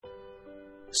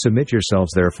Submit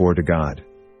yourselves therefore to God.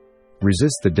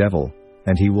 Resist the devil,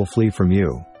 and he will flee from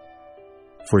you.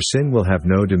 For sin will have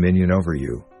no dominion over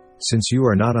you, since you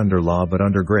are not under law but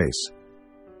under grace.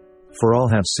 For all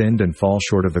have sinned and fall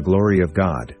short of the glory of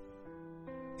God.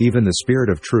 Even the Spirit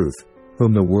of truth,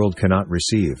 whom the world cannot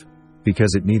receive,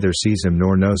 because it neither sees him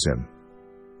nor knows him.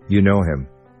 You know him,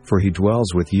 for he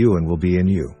dwells with you and will be in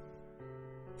you.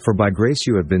 For by grace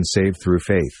you have been saved through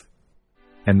faith.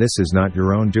 And this is not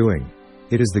your own doing,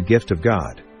 it is the gift of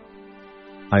God.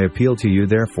 I appeal to you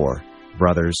therefore,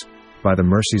 brothers, by the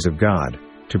mercies of God,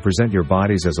 to present your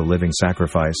bodies as a living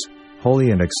sacrifice,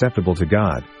 holy and acceptable to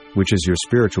God, which is your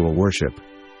spiritual worship.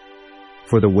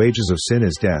 For the wages of sin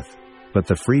is death, but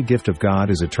the free gift of God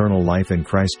is eternal life in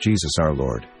Christ Jesus our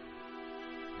Lord.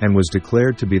 And was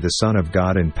declared to be the Son of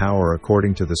God in power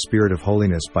according to the Spirit of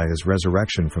holiness by his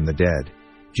resurrection from the dead,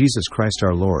 Jesus Christ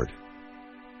our Lord.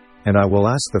 And I will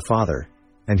ask the Father,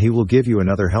 and he will give you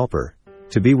another helper,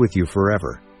 to be with you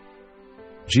forever.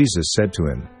 Jesus said to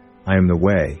him, I am the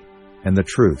way, and the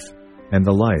truth, and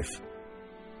the life.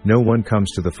 No one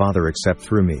comes to the Father except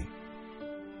through me.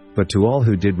 But to all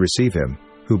who did receive him,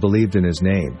 who believed in his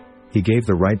name, he gave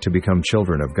the right to become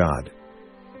children of God.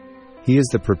 He is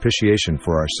the propitiation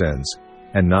for our sins,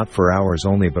 and not for ours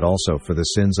only but also for the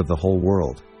sins of the whole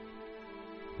world.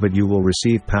 But you will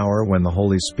receive power when the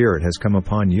Holy Spirit has come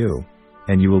upon you,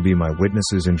 and you will be my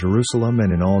witnesses in Jerusalem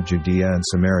and in all Judea and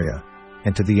Samaria,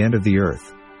 and to the end of the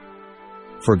earth.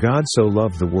 For God so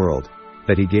loved the world,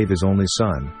 that he gave his only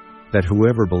Son, that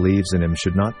whoever believes in him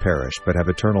should not perish but have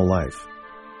eternal life.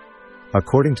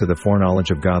 According to the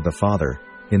foreknowledge of God the Father,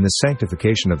 in the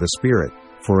sanctification of the Spirit,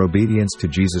 for obedience to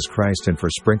Jesus Christ and for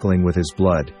sprinkling with his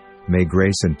blood, may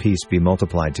grace and peace be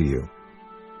multiplied to you.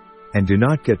 And do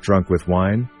not get drunk with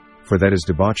wine, for that is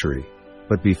debauchery,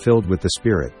 but be filled with the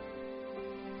Spirit.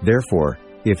 Therefore,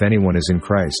 if anyone is in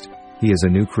Christ, he is a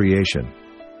new creation.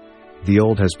 The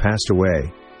old has passed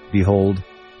away, behold,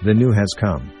 the new has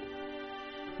come.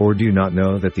 Or do you not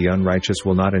know that the unrighteous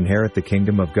will not inherit the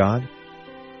kingdom of God?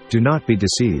 Do not be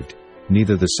deceived,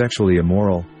 neither the sexually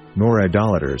immoral, nor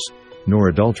idolaters, nor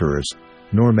adulterers,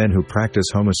 nor men who practice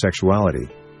homosexuality,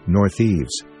 nor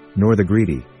thieves, nor the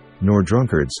greedy, nor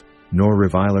drunkards, nor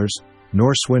revilers,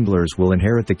 nor swindlers will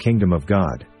inherit the kingdom of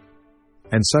God.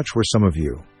 And such were some of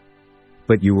you.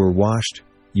 But you were washed,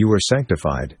 you were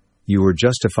sanctified, you were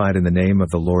justified in the name of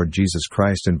the Lord Jesus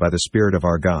Christ and by the Spirit of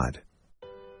our God.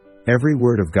 Every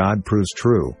word of God proves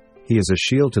true, he is a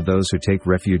shield to those who take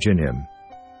refuge in him.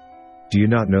 Do you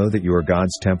not know that you are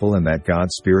God's temple and that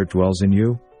God's Spirit dwells in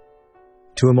you?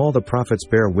 To him all the prophets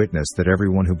bear witness that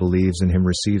everyone who believes in him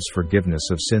receives forgiveness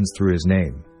of sins through his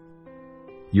name.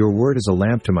 Your word is a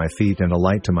lamp to my feet and a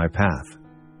light to my path.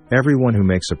 Everyone who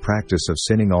makes a practice of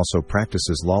sinning also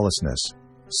practices lawlessness.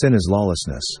 Sin is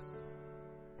lawlessness.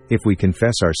 If we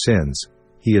confess our sins,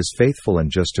 he is faithful and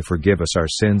just to forgive us our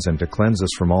sins and to cleanse us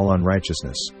from all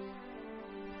unrighteousness.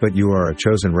 But you are a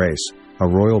chosen race, a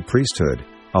royal priesthood,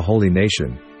 a holy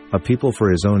nation, a people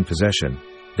for his own possession,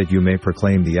 that you may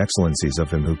proclaim the excellencies of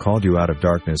him who called you out of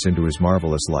darkness into his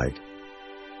marvelous light.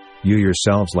 You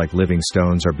yourselves like living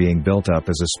stones are being built up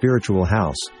as a spiritual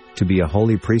house, to be a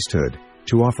holy priesthood,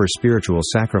 to offer spiritual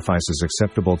sacrifices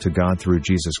acceptable to God through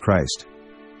Jesus Christ.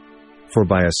 For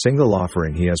by a single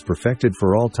offering he has perfected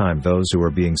for all time those who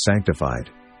are being sanctified.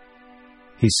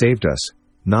 He saved us,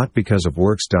 not because of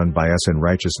works done by us in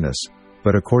righteousness,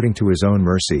 but according to his own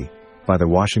mercy, by the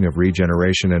washing of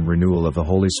regeneration and renewal of the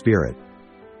Holy Spirit.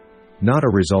 Not a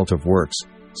result of works,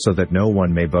 so that no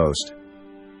one may boast.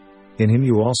 In him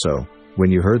you also, when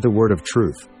you heard the word of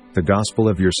truth, the gospel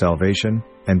of your salvation,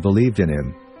 and believed in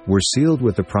him, were sealed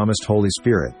with the promised Holy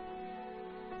Spirit.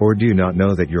 Or do you not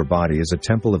know that your body is a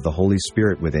temple of the Holy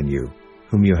Spirit within you,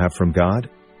 whom you have from God?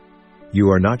 You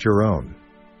are not your own.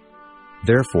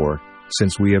 Therefore,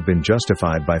 since we have been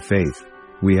justified by faith,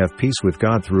 we have peace with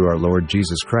God through our Lord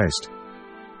Jesus Christ.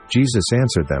 Jesus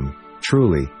answered them,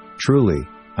 Truly, truly,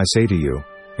 I say to you,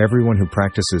 everyone who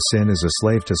practices sin is a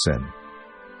slave to sin.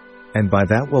 And by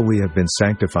that will we have been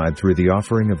sanctified through the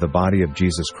offering of the body of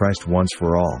Jesus Christ once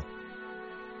for all.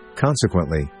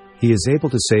 Consequently, he is able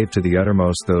to save to the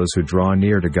uttermost those who draw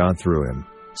near to God through him,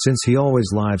 since he always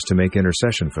lives to make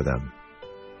intercession for them.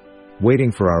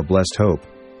 Waiting for our blessed hope,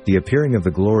 the appearing of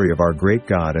the glory of our great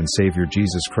God and Savior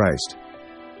Jesus Christ.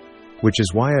 Which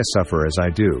is why I suffer as I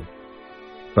do.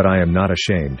 But I am not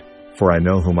ashamed, for I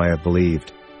know whom I have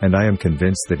believed, and I am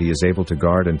convinced that he is able to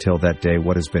guard until that day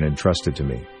what has been entrusted to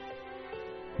me.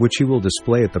 Which he will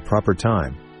display at the proper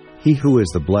time, he who is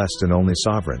the blessed and only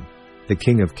sovereign, the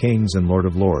King of kings and Lord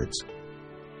of lords.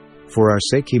 For our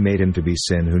sake he made him to be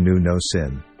sin who knew no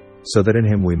sin, so that in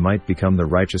him we might become the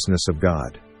righteousness of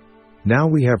God. Now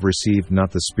we have received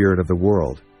not the spirit of the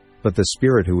world, but the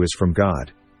Spirit who is from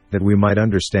God, that we might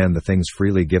understand the things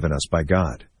freely given us by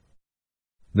God.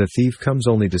 The thief comes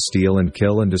only to steal and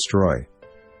kill and destroy.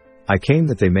 I came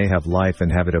that they may have life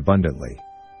and have it abundantly.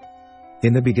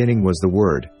 In the beginning was the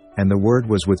Word, and the Word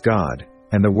was with God,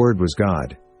 and the Word was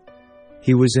God.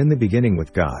 He was in the beginning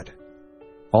with God.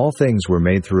 All things were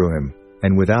made through him,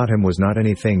 and without him was not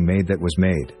anything made that was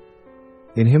made.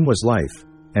 In him was life,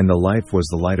 and the life was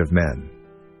the light of men.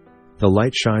 The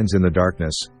light shines in the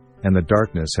darkness, and the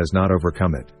darkness has not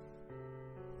overcome it.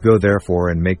 Go therefore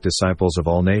and make disciples of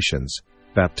all nations,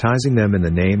 baptizing them in the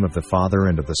name of the Father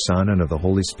and of the Son and of the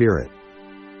Holy Spirit.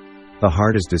 The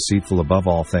heart is deceitful above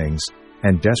all things,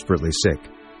 and desperately sick.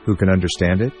 Who can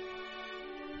understand it?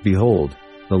 Behold,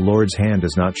 the Lord's hand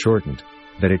is not shortened,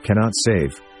 that it cannot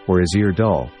save, or his ear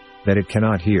dull, that it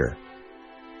cannot hear.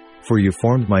 For you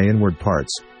formed my inward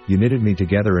parts, you knitted me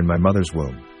together in my mother's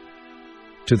womb.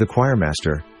 To the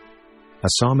choirmaster, a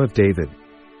psalm of David.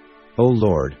 O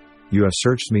Lord, you have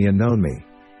searched me and known me.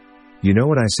 You know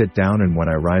when I sit down and when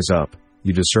I rise up,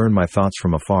 you discern my thoughts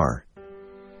from afar.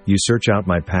 You search out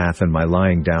my path and my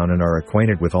lying down and are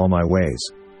acquainted with all my ways.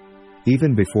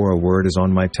 Even before a word is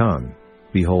on my tongue,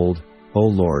 behold, O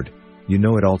Lord, you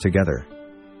know it altogether.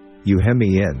 You hem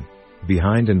me in,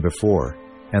 behind and before,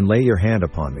 and lay your hand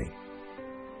upon me.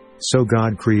 So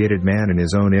God created man in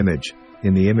his own image,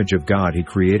 in the image of God he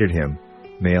created him,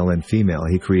 male and female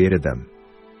he created them.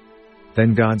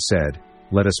 Then God said,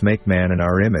 Let us make man in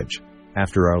our image,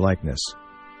 after our likeness.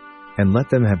 And let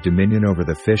them have dominion over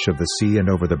the fish of the sea and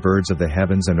over the birds of the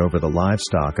heavens and over the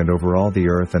livestock and over all the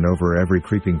earth and over every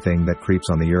creeping thing that creeps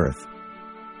on the earth.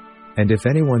 And if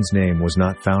anyone's name was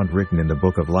not found written in the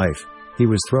book of life, he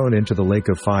was thrown into the lake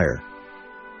of fire.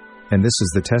 And this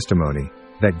is the testimony,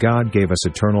 that God gave us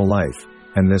eternal life,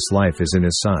 and this life is in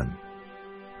his Son.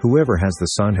 Whoever has the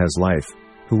Son has life,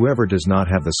 whoever does not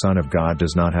have the Son of God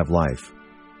does not have life.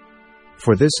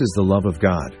 For this is the love of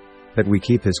God, that we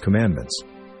keep his commandments.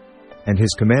 And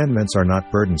his commandments are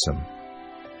not burdensome.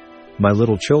 My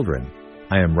little children,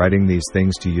 I am writing these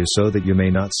things to you so that you may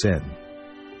not sin.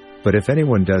 But if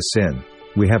anyone does sin,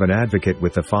 we have an advocate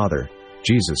with the Father,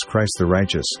 Jesus Christ the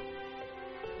righteous.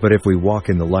 But if we walk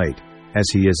in the light, as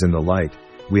he is in the light,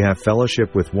 we have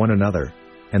fellowship with one another,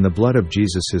 and the blood of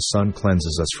Jesus his Son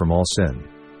cleanses us from all sin.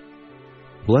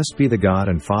 Blessed be the God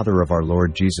and Father of our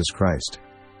Lord Jesus Christ.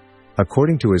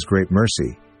 According to his great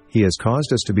mercy, he has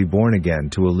caused us to be born again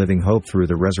to a living hope through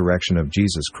the resurrection of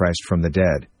Jesus Christ from the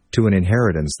dead, to an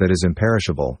inheritance that is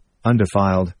imperishable,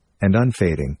 undefiled, and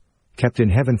unfading, kept in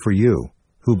heaven for you,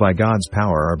 who by God's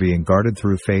power are being guarded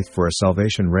through faith for a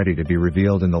salvation ready to be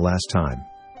revealed in the last time.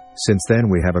 Since then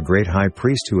we have a great high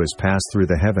priest who has passed through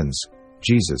the heavens,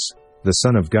 Jesus, the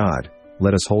Son of God.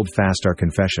 Let us hold fast our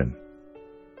confession.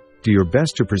 Do your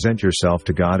best to present yourself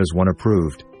to God as one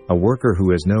approved, a worker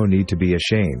who has no need to be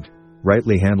ashamed,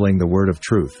 rightly handling the word of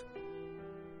truth.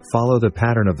 Follow the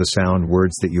pattern of the sound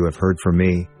words that you have heard from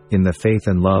me, in the faith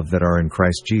and love that are in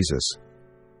Christ Jesus.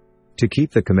 To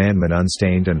keep the commandment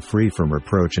unstained and free from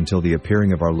reproach until the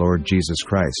appearing of our Lord Jesus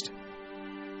Christ.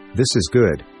 This is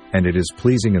good, and it is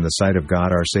pleasing in the sight of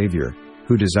God our Savior,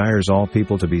 who desires all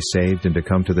people to be saved and to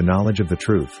come to the knowledge of the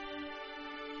truth.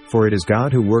 For it is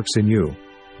God who works in you,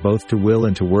 both to will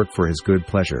and to work for his good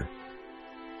pleasure.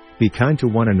 Be kind to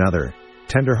one another,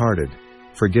 tender-hearted,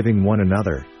 forgiving one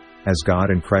another, as God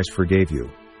in Christ forgave you.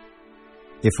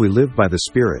 If we live by the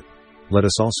Spirit, let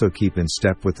us also keep in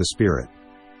step with the Spirit.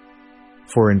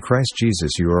 For in Christ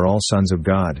Jesus you are all sons of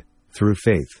God, through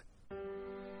faith.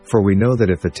 For we know that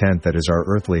if the tent that is our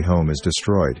earthly home is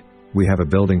destroyed, we have a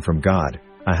building from God,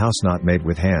 a house not made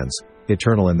with hands,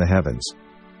 eternal in the heavens.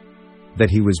 That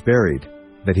he was buried,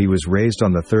 that he was raised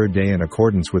on the third day in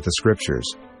accordance with the Scriptures.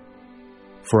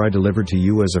 For I delivered to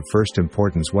you as of first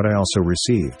importance what I also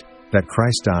received, that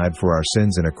Christ died for our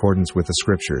sins in accordance with the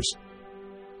Scriptures.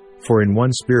 For in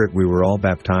one Spirit we were all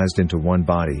baptized into one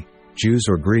body, Jews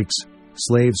or Greeks,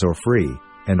 slaves or free,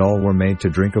 and all were made to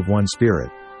drink of one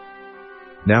Spirit.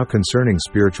 Now concerning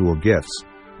spiritual gifts,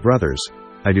 brothers,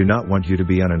 I do not want you to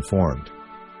be uninformed.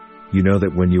 You know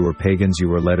that when you were pagans you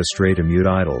were led astray to mute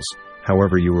idols,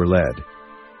 however you were led.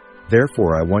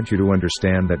 Therefore I want you to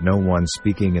understand that no one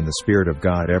speaking in the Spirit of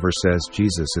God ever says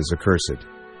Jesus is accursed.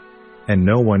 And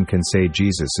no one can say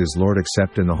Jesus is Lord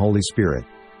except in the Holy Spirit.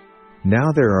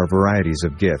 Now there are varieties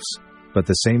of gifts, but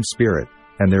the same Spirit,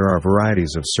 and there are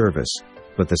varieties of service,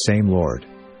 but the same Lord.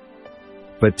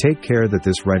 But take care that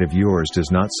this right of yours does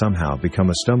not somehow become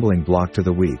a stumbling block to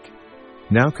the weak.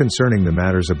 Now concerning the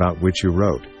matters about which you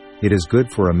wrote, It is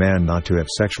good for a man not to have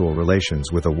sexual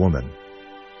relations with a woman.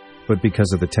 But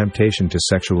because of the temptation to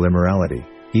sexual immorality,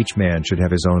 each man should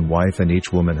have his own wife and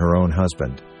each woman her own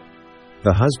husband.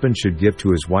 The husband should give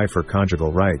to his wife her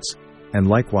conjugal rights, and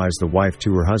likewise the wife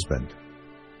to her husband.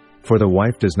 For the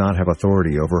wife does not have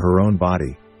authority over her own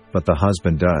body, but the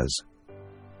husband does.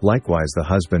 Likewise the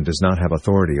husband does not have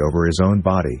authority over his own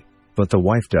body, but the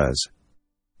wife does.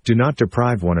 Do not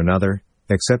deprive one another,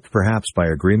 except perhaps by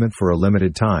agreement for a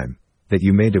limited time, that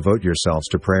you may devote yourselves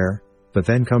to prayer, but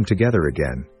then come together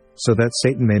again, so that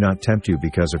Satan may not tempt you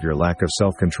because of your lack of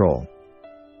self-control.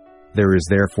 There is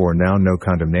therefore now no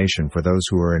condemnation for those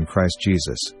who are in Christ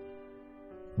Jesus.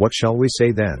 What shall we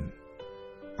say then?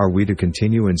 Are we to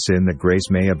continue in sin that grace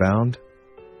may abound?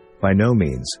 By no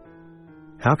means.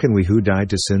 How can we who died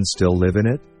to sin still live in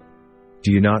it?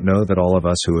 Do you not know that all of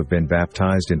us who have been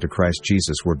baptized into Christ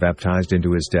Jesus were baptized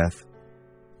into his death?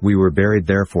 We were buried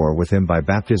therefore with him by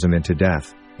baptism into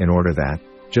death, in order that,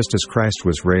 just as Christ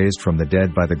was raised from the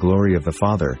dead by the glory of the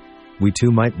Father, we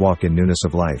too might walk in newness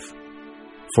of life.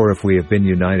 For if we have been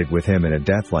united with him in a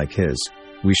death like his,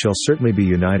 we shall certainly be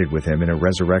united with him in a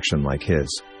resurrection like his.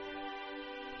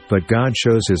 But God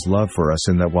shows his love for us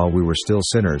in that while we were still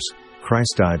sinners,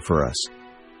 Christ died for us.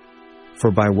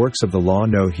 For by works of the law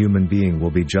no human being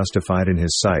will be justified in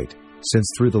his sight,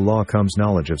 since through the law comes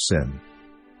knowledge of sin.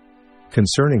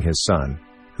 Concerning his Son,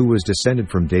 who was descended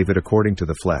from David according to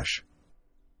the flesh.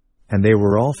 And they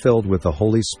were all filled with the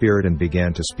Holy Spirit and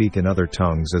began to speak in other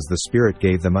tongues as the Spirit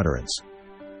gave them utterance.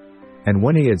 And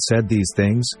when he had said these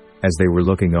things, as they were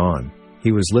looking on,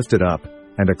 he was lifted up,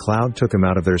 and a cloud took him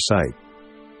out of their sight.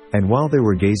 And while they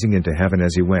were gazing into heaven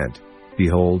as he went,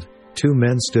 behold, 2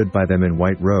 men stood by them in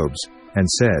white robes, and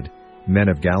said, Men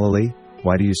of Galilee,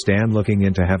 why do you stand looking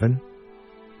into heaven?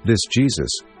 This Jesus,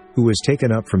 who was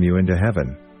taken up from you into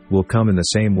heaven, will come in the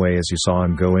same way as you saw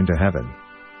him go into heaven.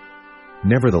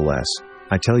 Nevertheless,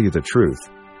 I tell you the truth,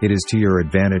 it is to your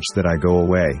advantage that I go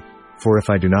away, for if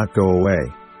I do not go away,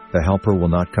 the Helper will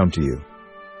not come to you.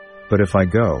 But if I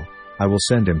go, I will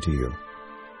send him to you.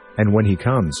 And when he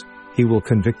comes, he will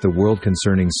convict the world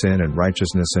concerning sin and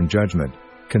righteousness and judgment,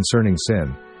 concerning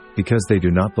sin, because they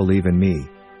do not believe in me,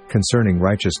 concerning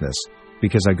righteousness,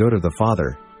 because I go to the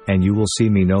Father, and you will see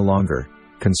me no longer,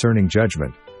 concerning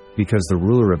judgment, because the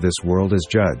ruler of this world is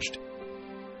judged.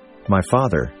 My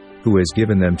Father, who has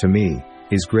given them to me,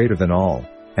 is greater than all,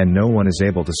 and no one is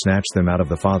able to snatch them out of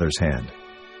the Father's hand.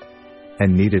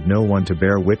 And needed no one to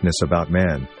bear witness about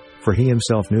man, for he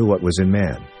himself knew what was in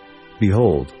man.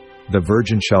 Behold, the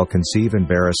virgin shall conceive and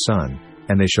bear a son,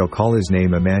 and they shall call his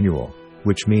name Emmanuel,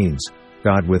 which means,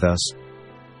 God with us.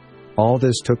 All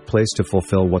this took place to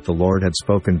fulfill what the Lord had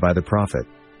spoken by the prophet.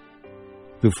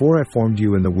 Before I formed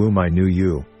you in the womb I knew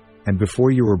you, and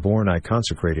before you were born I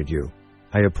consecrated you.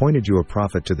 I appointed you a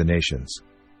prophet to the nations.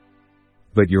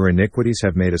 But your iniquities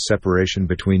have made a separation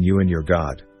between you and your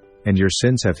God, and your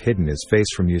sins have hidden his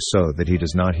face from you so that he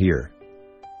does not hear.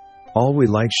 All we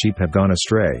like sheep have gone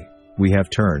astray, we have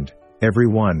turned, every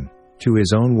one, to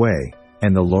his own way,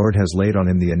 and the Lord has laid on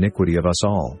him the iniquity of us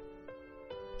all.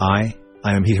 I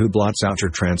am he who blots out your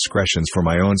transgressions for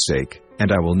my own sake,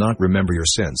 and I will not remember your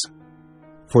sins.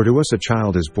 For to us a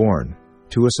child is born,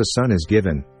 to us a son is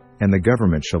given, and the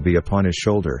government shall be upon his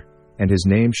shoulder, and his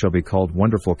name shall be called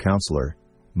Wonderful Counselor,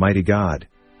 Mighty God,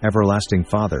 Everlasting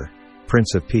Father,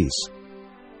 Prince of Peace.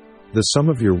 The sum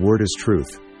of your word is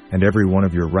truth, and every one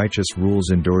of your righteous rules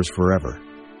endures forever.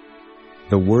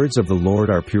 The words of the Lord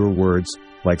are pure words,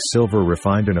 like silver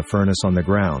refined in a furnace on the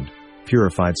ground,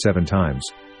 purified 7 times.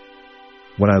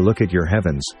 When I look at your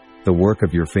heavens, the work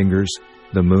of your fingers,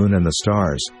 the moon and the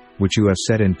stars, which you have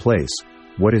set in place,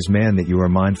 what is man that you are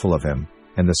mindful of him,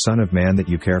 and the Son of Man that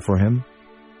you care for him?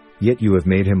 Yet you have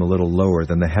made him a little lower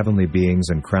than the heavenly beings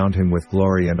and crowned him with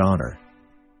glory and honor.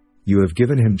 You have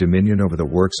given him dominion over the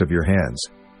works of your hands,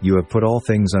 you have put all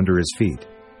things under his feet.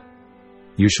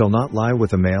 You shall not lie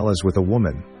with a male as with a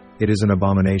woman, it is an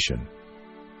abomination.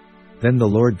 Then the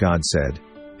Lord God said,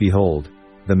 Behold,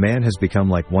 the man has become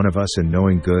like one of us in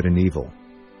knowing good and evil.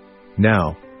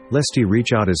 Now, lest he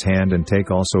reach out his hand and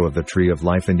take also of the tree of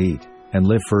life and eat, and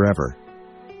live forever.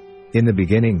 In the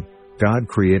beginning, God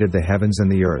created the heavens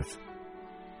and the earth.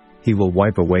 He will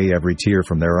wipe away every tear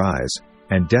from their eyes,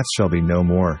 and death shall be no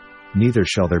more, neither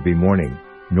shall there be mourning,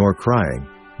 nor crying,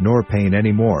 nor pain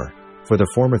any more, for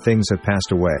the former things have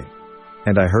passed away.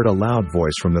 And I heard a loud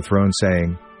voice from the throne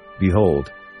saying,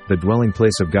 Behold, the dwelling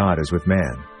place of God is with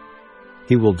man.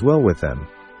 He will dwell with them,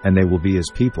 and they will be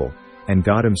his people, and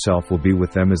God himself will be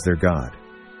with them as their God.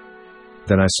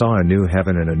 Then I saw a new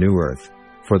heaven and a new earth,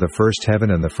 for the first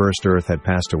heaven and the first earth had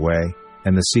passed away,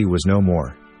 and the sea was no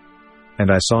more. And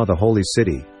I saw the holy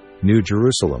city, New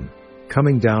Jerusalem,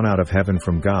 coming down out of heaven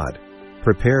from God,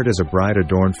 prepared as a bride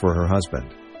adorned for her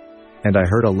husband. And I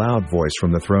heard a loud voice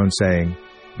from the throne saying,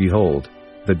 Behold,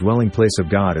 the dwelling place of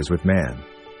God is with man.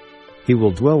 He will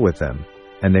dwell with them,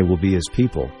 and they will be his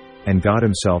people, and God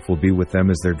himself will be with them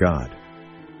as their God.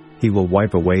 He will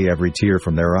wipe away every tear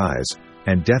from their eyes,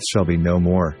 and death shall be no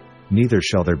more, neither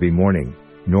shall there be mourning,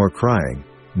 nor crying,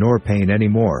 nor pain any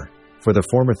more, for the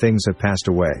former things have passed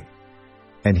away.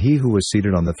 And he who was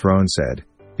seated on the throne said,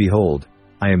 Behold,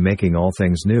 I am making all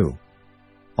things new.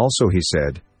 Also he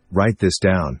said, Write this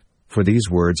down, for these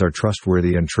words are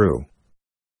trustworthy and true.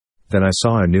 Then I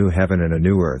saw a new heaven and a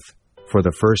new earth, for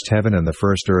the first heaven and the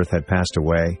first earth had passed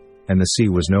away, and the sea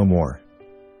was no more.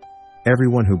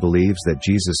 Everyone who believes that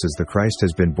Jesus is the Christ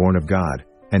has been born of God,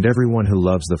 and everyone who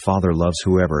loves the Father loves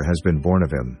whoever has been born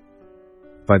of him.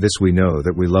 By this we know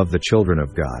that we love the children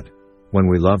of God, when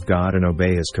we love God and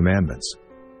obey his commandments.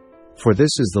 For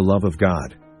this is the love of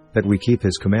God, that we keep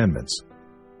his commandments.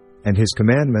 And his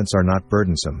commandments are not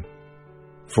burdensome.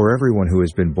 For everyone who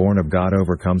has been born of God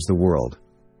overcomes the world.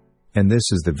 And this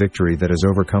is the victory that has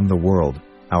overcome the world,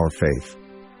 our faith.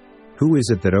 Who is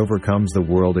it that overcomes the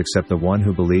world except the one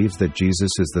who believes that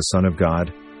Jesus is the Son of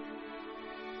God?